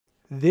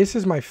This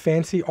is my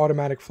fancy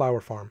automatic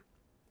flower farm.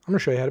 I'm going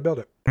to show you how to build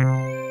it.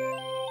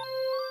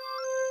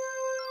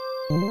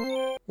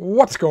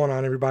 What's going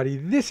on, everybody?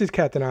 This is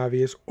Captain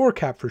Obvious, or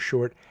Cap for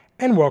short,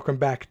 and welcome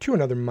back to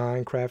another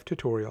Minecraft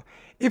tutorial.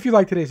 If you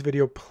like today's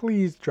video,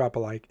 please drop a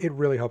like. It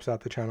really helps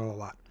out the channel a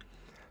lot.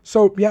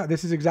 So yeah,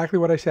 this is exactly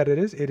what I said it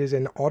is. It is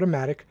an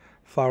automatic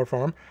flower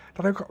farm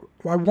that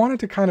I wanted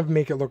to kind of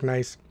make it look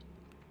nice.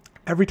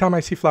 Every time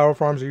I see flower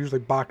farms, they're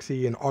usually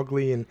boxy and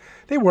ugly, and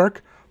they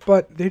work,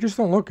 but they just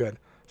don't look good.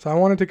 So I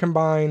wanted to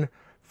combine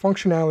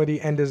functionality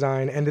and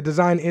design, and the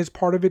design is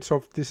part of it. So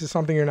if this is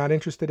something you're not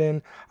interested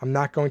in, I'm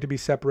not going to be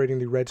separating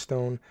the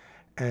redstone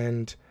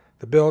and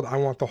the build. I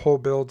want the whole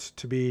builds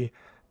to be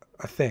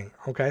a thing.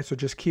 Okay, so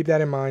just keep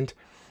that in mind.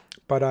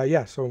 But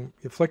yeah, so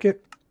you flick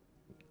it,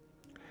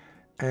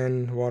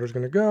 and water's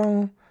gonna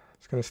go.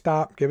 It's gonna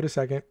stop. Give it a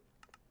second.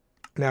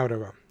 Now it'll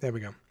go. There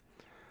we go.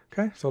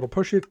 Okay, so it'll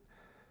push it.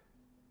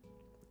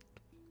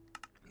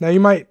 Now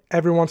you might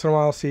every once in a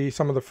while see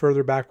some of the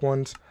further back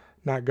ones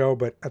not go,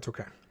 but that's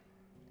okay.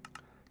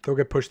 They'll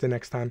get pushed the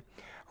next time.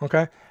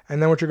 Okay,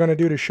 and then what you're going to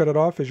do to shut it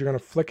off is you're going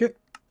to flick it.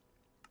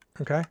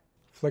 Okay,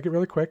 flick it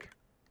really quick.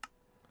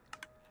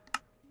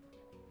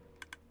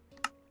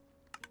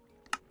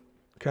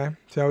 Okay,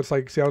 see how it's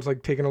like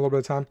taking a little bit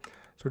of time.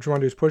 So what you want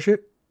to do is push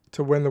it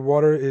to when the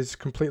water is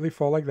completely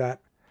full like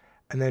that,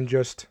 and then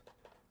just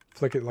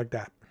flick it like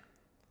that.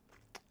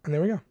 And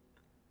there we go.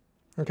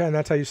 Okay, and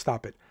that's how you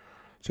stop it.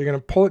 So you're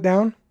going to pull it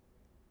down.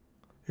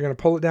 You're going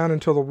to pull it down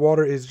until the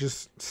water is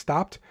just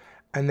stopped.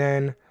 And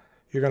then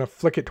you're going to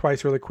flick it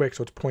twice really quick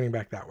so it's pointing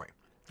back that way.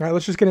 All right,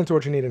 let's just get into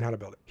what you need and how to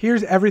build it.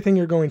 Here's everything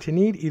you're going to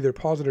need. Either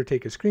pause it or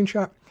take a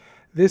screenshot.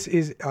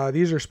 These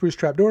are spruce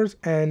trapdoors,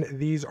 and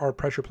these are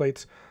pressure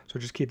plates. So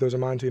just keep those in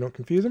mind so you don't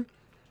confuse them.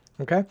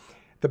 Okay.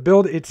 The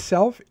build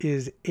itself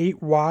is 8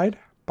 wide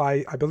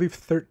by, I believe,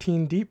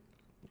 13 deep.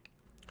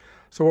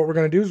 So what we're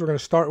going to do is we're going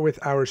to start with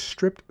our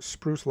stripped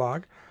spruce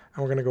log.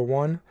 And we're going to go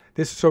one.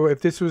 So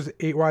if this was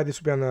 8 wide, this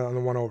would be on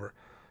the one over.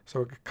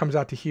 So it comes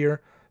out to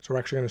here. So we're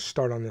actually going to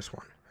start on this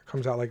one. It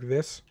comes out like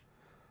this,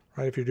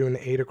 right? If you're doing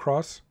the 8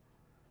 across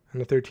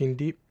and the 13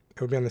 deep,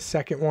 it would be on the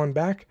second one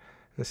back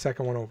and the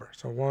second one over.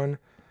 So 1,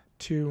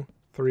 2,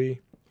 3,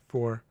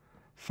 4,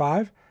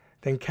 5.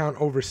 Then count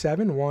over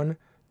 7.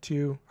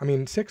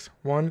 6.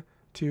 1,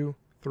 2,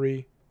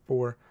 3,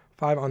 4,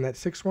 5. On that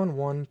 6th one,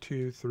 1,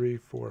 2, 3,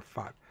 4,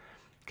 5.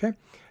 Okay.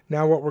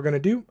 Now what we're going to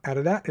do out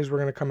of that is we're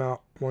going to come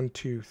out 1,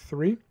 2,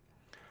 3,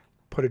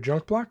 put a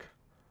junk block,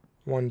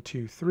 1,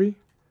 2, 3,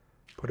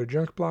 put a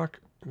junk block,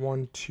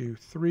 1, 2,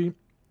 3,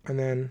 and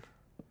then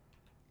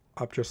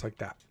up just like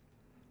that.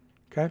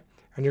 Okay,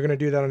 and you're going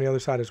to do that on the other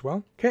side as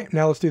well. Okay,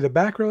 now let's do the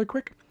back really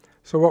quick.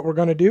 So what we're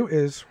going to do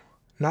is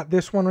not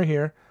this one right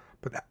here,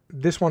 but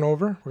this one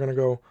over. We're going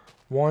to go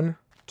 1,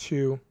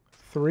 2,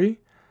 3,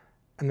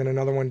 and then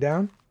another one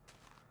down.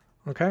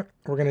 Okay,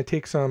 we're going to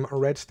take some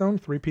redstone,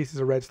 3 pieces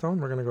of redstone.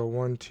 We're going to go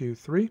 1, 2,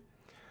 3.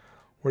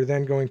 We're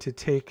then going to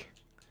take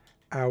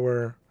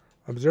our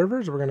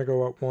observers. We're going to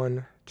go up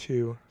 1,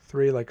 2,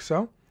 3 like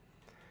so.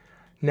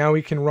 Now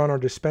we can run our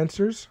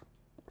dispensers,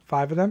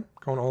 5 of them,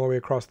 going all the way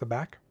across the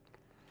back.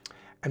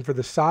 And for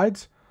the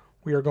sides,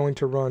 we are going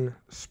to run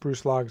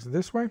spruce logs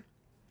this way,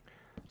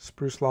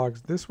 spruce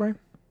logs this way.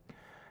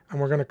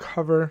 And we're going to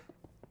cover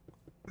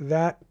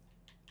that,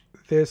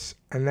 this,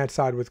 and that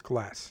side with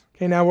glass.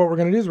 Okay, now what we're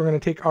going to do is we're going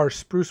to take our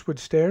spruce wood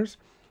stairs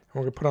and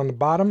we're going to put on the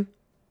bottom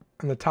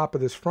and the top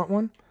of this front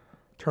one,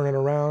 turn it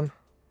around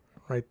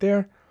right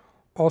there.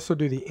 Also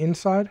do the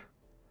inside,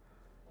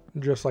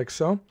 just like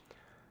so.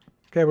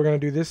 Okay, we're going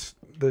to do this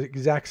the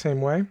exact same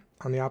way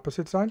on the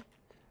opposite side,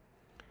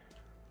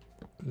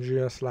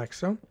 just like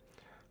so.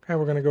 Okay,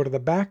 we're going to go to the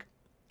back.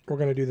 We're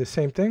going to do the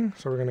same thing.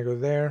 So we're going to go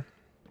there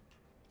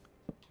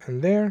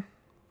and there.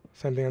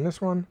 Same thing on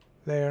this one,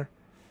 there,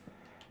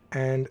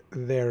 and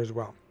there as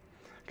well.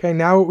 Okay,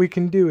 now what we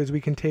can do is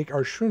we can take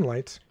our shroom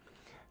lights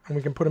and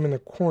we can put them in the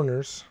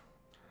corners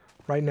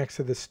right next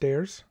to the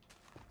stairs.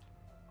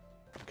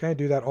 Okay,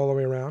 do that all the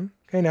way around.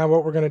 Okay, now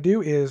what we're going to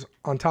do is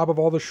on top of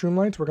all the shroom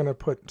lights, we're going to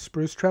put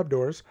spruce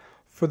trapdoors.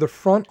 For the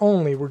front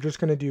only, we're just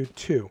going to do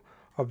 2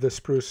 of the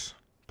spruce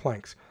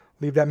planks.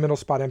 Leave that middle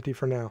spot empty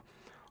for now.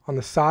 On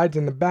the sides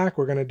and the back,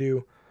 we're going to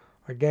do,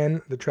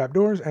 again, the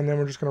trapdoors, and then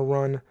we're just going to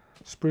run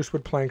spruce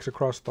wood planks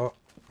across the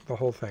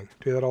whole thing.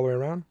 Do that all the way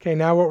around. Okay,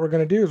 now what we're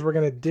going to do is we're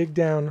going to dig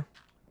down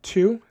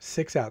 2,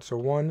 6 out. So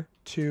 1,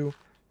 2,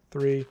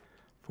 3,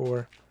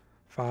 4,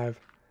 5,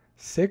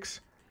 6.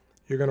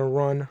 You're going to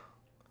run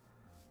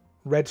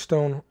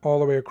redstone all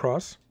the way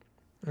across.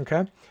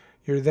 Okay,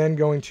 you're then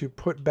going to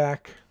put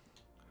back,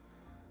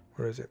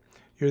 where is it?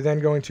 You're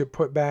then going to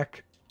put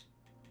back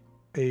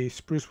a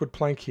spruce wood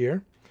plank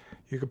here.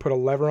 You could put a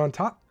lever on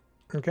top.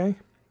 Okay,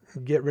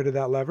 get rid of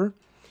that lever.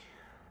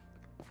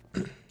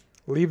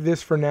 Leave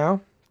this for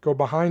now. Go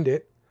behind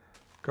it.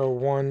 Go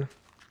 1,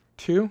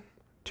 2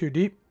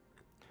 deep.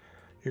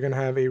 You're going to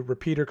have a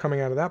repeater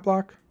coming out of that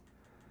block.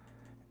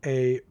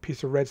 A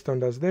piece of redstone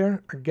does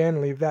there. Again,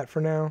 leave that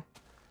for now.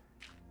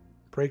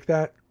 Break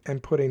that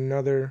and put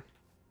another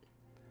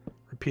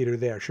repeater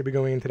there. It should be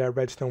going into that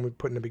redstone we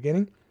put in the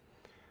beginning.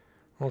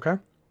 Okay.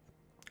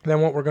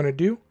 Then what we're going to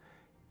do,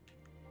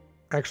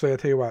 actually, I'll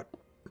tell you what,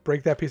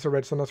 break that piece of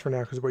redstone dust for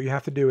now, because what you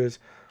have to do is,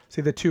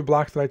 see the 2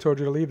 blocks that I told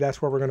you to leave?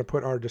 That's where we're going to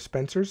put our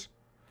dispensers.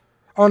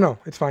 Oh, no,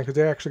 it's fine, because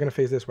they're actually going to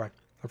face this way.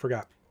 I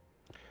forgot.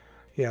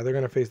 Yeah, they're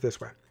going to face this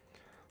way.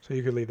 So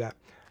you could leave that.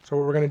 So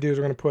what we're going to do is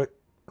we're going to put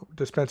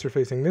dispenser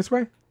facing this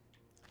way,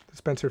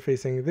 dispenser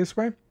facing this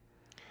way.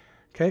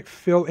 Okay,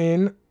 fill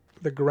in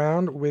the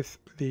ground with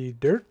the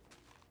dirt,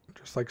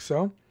 just like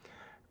so.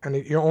 And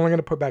you're only going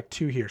to put back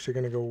 2 here. So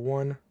you're going to go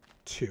 1,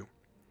 2.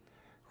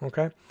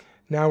 Okay.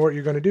 Now what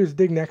you're going to do is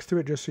dig next to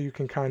it just so you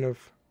can kind of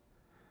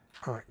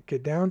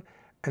get down.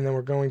 And then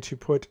we're going to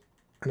put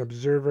an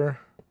observer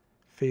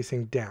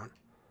facing down.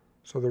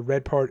 So the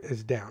red part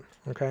is down.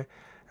 Okay.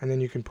 And then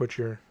you can put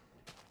your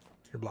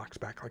blocks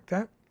back like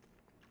that.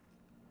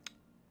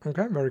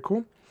 Okay. Very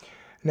cool.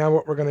 Now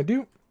what we're going to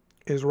do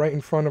is right in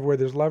front of where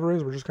this lever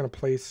is, we're just going to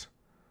place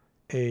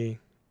a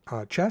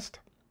chest.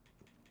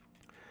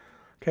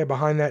 Okay,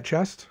 behind that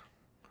chest,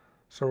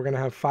 so we're going to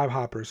have 5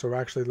 hoppers. So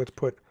actually, let's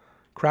put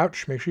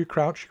crouch. Make sure you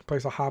crouch. You can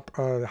place the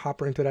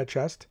hopper into that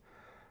chest.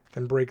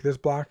 Then break this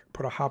block,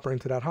 put a hopper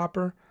into that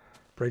hopper.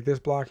 Break this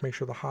block, make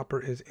sure the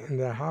hopper is in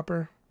that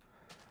hopper.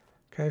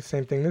 Okay,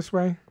 same thing this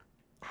way.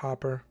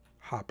 Hopper,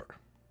 hopper.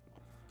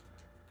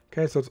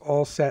 Okay, so it's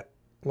all set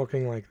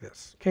looking like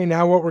this. Okay,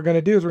 now what we're going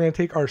to do is we're going to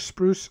take our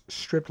spruce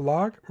stripped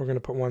log. We're going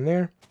to put one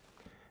there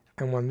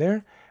and one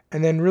there.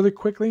 And then really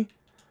quickly,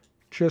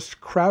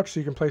 just crouch so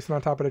you can place it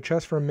on top of the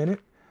chest for a minute.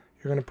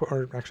 You're going to put,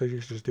 or actually you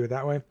can just do it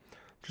that way.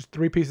 Just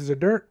 3 pieces of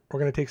dirt. We're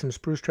going to take some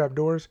spruce trap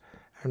doors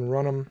and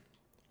run them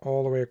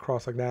all the way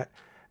across like that.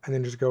 And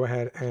then just go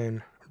ahead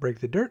and break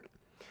the dirt.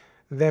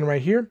 Then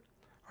right here,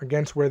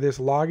 against where this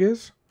log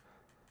is,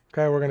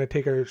 okay, we're going to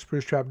take our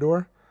spruce trap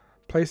door,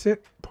 place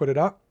it, put it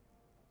up.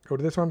 Go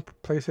to this one,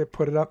 place it,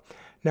 put it up.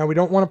 Now we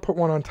don't want to put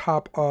one on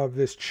top of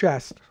this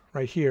chest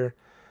right here,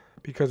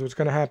 because what's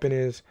going to happen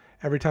is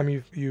every time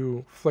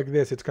you flick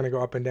this, it's going to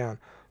go up and down.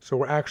 So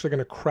we're actually going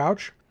to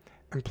crouch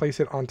and place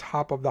it on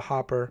top of the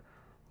hopper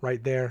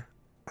right there.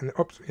 And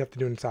oops, you have to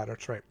do it inside.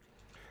 That's right.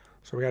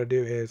 So what we got to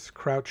do is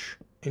crouch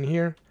in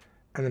here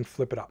and then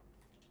flip it up.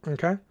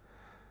 Okay.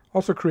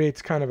 Also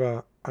creates kind of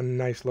a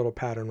nice little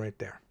pattern right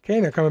there. Okay,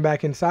 now coming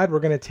back inside, we're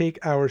going to take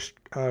our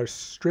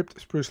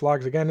stripped spruce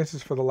logs again. This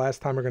is for the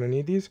last time we're going to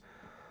need these.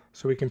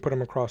 So we can put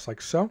them across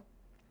like so.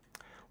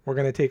 We're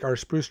going to take our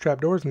spruce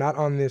trapdoors, not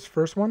on this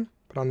first one,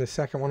 but on this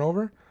second one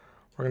over.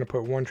 We're going to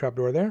put 1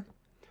 trapdoor there.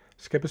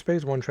 Skip a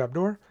space, 1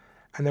 trapdoor.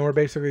 And then we're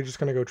basically just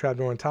going to go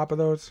trapdoor on top of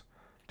those,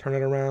 turn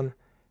it around,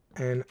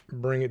 and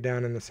bring it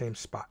down in the same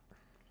spot.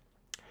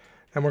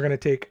 Then we're going to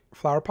take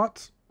flower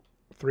pots,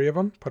 3 of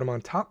them, put them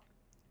on top.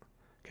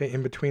 Okay,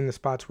 in between the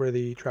spots where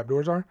the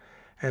trapdoors are.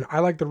 And I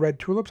like the red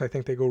tulips. I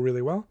think they go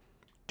really well.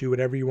 Do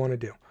whatever you want to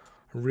do.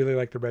 I really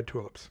like the red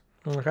tulips.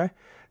 Okay,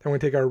 then we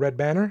take our red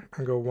banner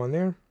and go 1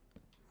 there,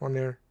 1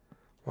 there,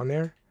 1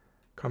 there.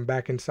 Come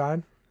back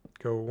inside,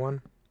 go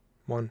 1,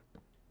 1,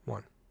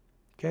 1.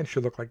 Okay, it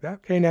should look like that.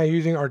 Okay, now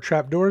using our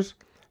trapdoors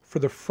for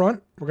the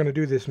front, we're going to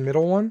do this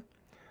middle one.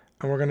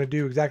 And we're going to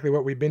do exactly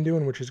what we've been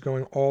doing, which is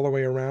going all the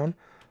way around.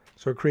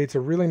 So it creates a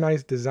really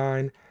nice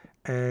design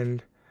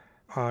and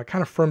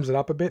kind of firms it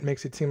up a bit,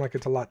 makes it seem like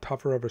it's a lot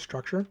tougher of a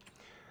structure.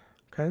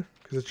 Okay,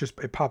 because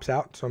it pops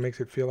out, so it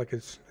makes it feel like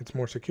it's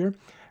more secure.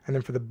 And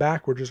then for the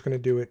back, we're just going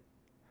to do it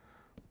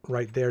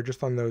right there,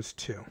 just on those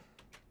 2.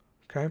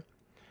 Okay,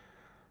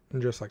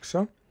 and just like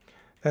so.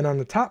 Then on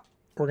the top,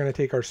 we're going to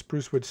take our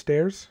spruce wood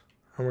stairs,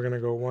 and we're going to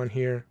go 1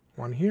 here,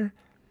 1 here.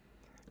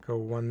 Go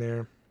 1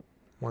 there,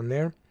 1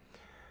 there.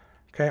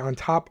 Okay, on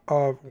top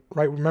of,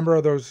 right, remember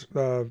those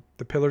the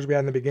pillars we had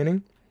in the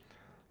beginning?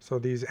 So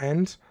these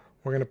ends,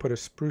 we're going to put a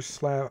spruce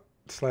slab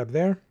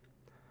there,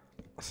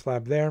 a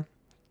slab there.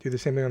 Do the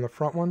same thing on the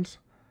front ones,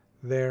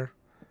 there,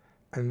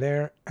 and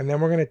there. And then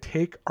we're going to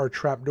take our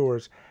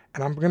trapdoors,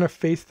 and I'm going to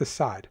face the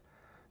side.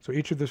 So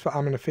each of this,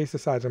 I'm going to face the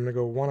sides. I'm going to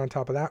go 1 on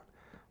top of that,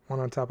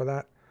 1 on top of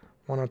that,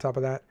 1 on top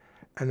of that,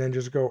 and then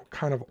just go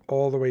kind of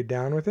all the way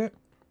down with it.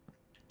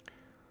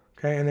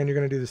 Okay, and then you're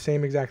going to do the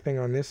same exact thing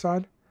on this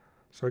side.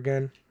 So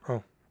again,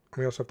 oh,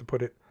 we also have to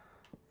put it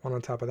 1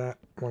 on top of that,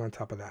 1 on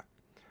top of that.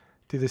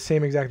 Do the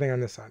same exact thing on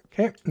this side.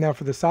 Okay, now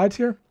for the sides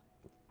here,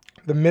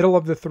 the middle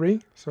of the 3,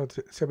 so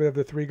we have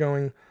the 3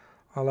 going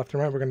left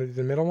and right. We're going to do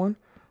the middle one.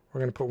 We're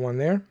going to put 1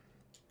 there.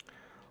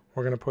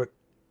 We're going to put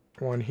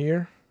 1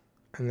 here,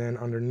 and then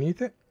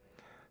underneath it.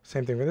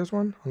 Same thing with this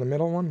one, on the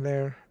middle one,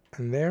 there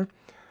and there.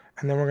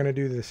 And then we're going to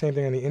do the same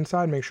thing on the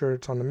inside. Make sure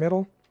it's on the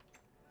middle,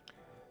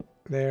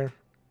 there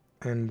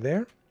and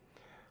there.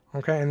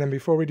 Okay, and then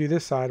before we do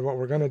this side, what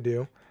we're going to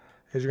do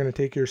is you're going to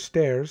take your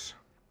stairs,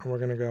 and we're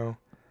going to go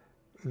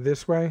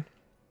this way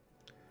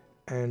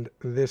and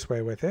this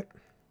way with it.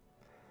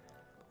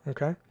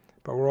 Okay,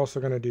 but we're also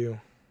going to do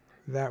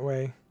that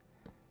way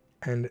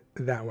and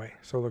that way.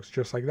 So it looks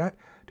just like that.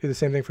 Do the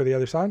same thing for the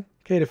other side.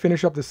 Okay, to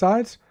finish up the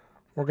sides,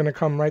 we're going to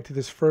come right to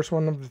this first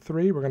one of the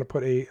 3. We're going to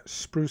put a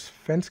spruce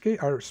fence gate,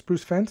 or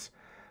spruce fence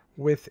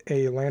with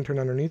a lantern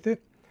underneath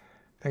it.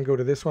 Then go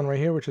to this one right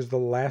here, which is the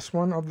last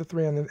one of the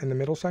 3 in the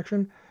middle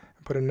section,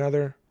 and put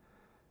another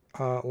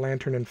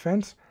lantern and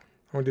fence.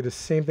 I'm going to do the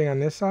same thing on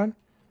this side.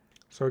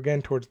 So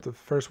again, towards the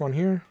first one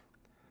here,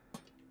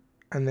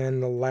 and then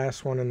the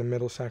last one in the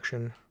middle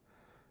section,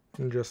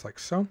 and just like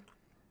so.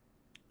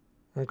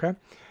 Okay,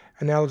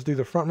 and now let's do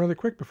the front really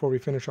quick before we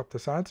finish up the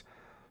sides.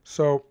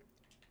 So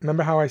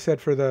remember how I said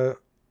for the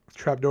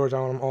trapdoors I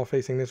want them all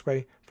facing this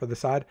way for the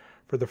side?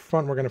 For the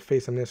front, we're going to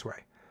face them this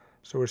way.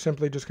 So we're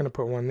simply just going to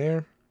put one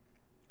there,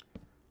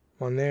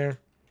 and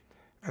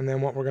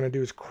then what we're going to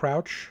do is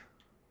crouch,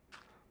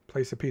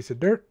 place a piece of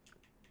dirt,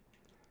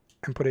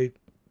 and put a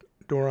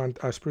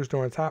spruce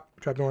door on top,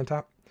 trapdoor on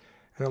top,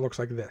 and it looks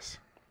like this.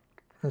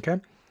 Okay.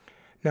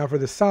 Now for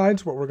the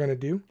sides, what we're going to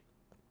do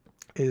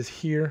is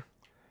here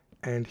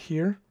and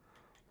here,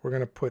 we're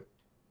going to put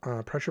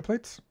pressure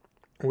plates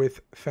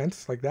with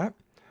fence like that.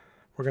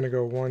 We're going to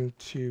go 1,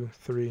 2,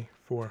 3,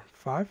 4,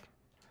 5.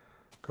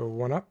 Go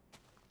one up,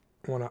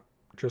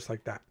 just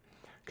like that.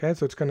 Okay,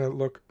 so it's going to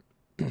look,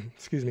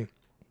 excuse me,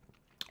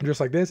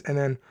 just like this. And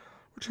then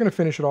we're just going to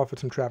finish it off with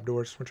some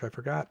trapdoors, which I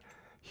forgot,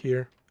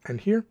 here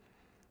and here.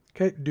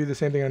 Okay, do the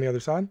same thing on the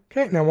other side.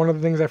 Okay, now one of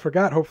the things I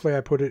forgot, hopefully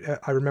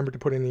I remembered to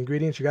put in the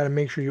ingredients. You got to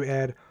make sure you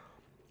add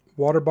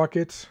water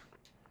buckets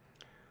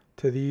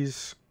to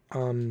these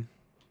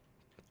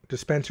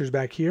dispensers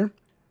back here.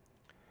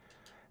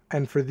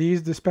 And for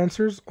these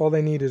dispensers, all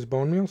they need is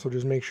bone meal. So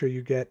just make sure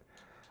you get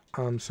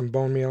some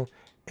bone meal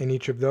in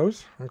each of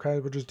those. Okay,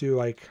 we'll just do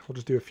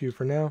a few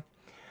for now.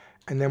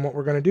 And then what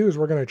we're going to do is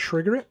we're going to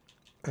trigger it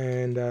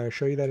and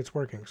show you that it's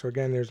working. So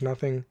again, there's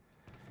nothing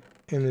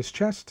in this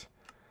chest.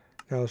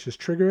 Now let's just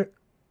trigger it.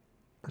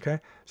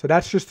 Okay, so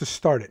that's just to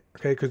start it.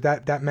 Okay, because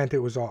that meant it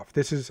was off.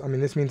 This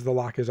means the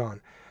lock is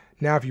on.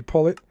 Now if you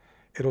pull it,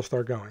 it'll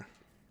start going.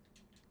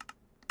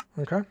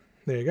 Okay,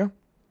 there you go.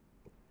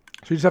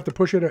 So you just have to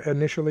push it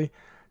initially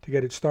to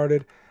get it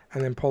started,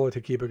 and then pull it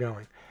to keep it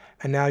going.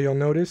 And now you'll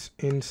notice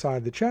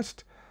inside the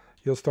chest,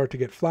 you'll start to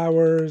get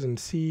flowers and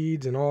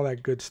seeds and all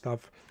that good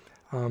stuff.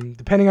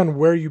 Depending on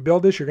where you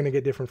build this, you're going to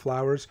get different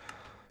flowers.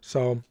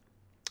 So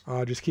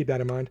just keep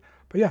that in mind.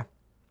 But yeah.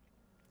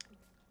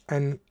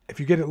 And if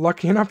you get it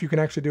lucky enough, you can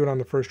actually do it on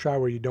the first try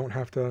where you don't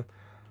have to,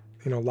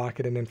 lock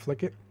it and then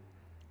flick it.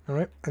 All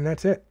right. And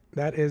that's it.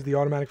 That is the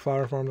automatic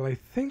flower farm that I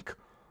think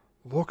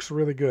looks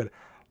really good.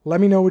 Let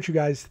me know what you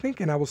guys think,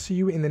 and I will see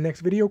you in the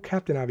next video.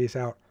 Captain Obvious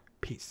out.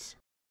 Peace.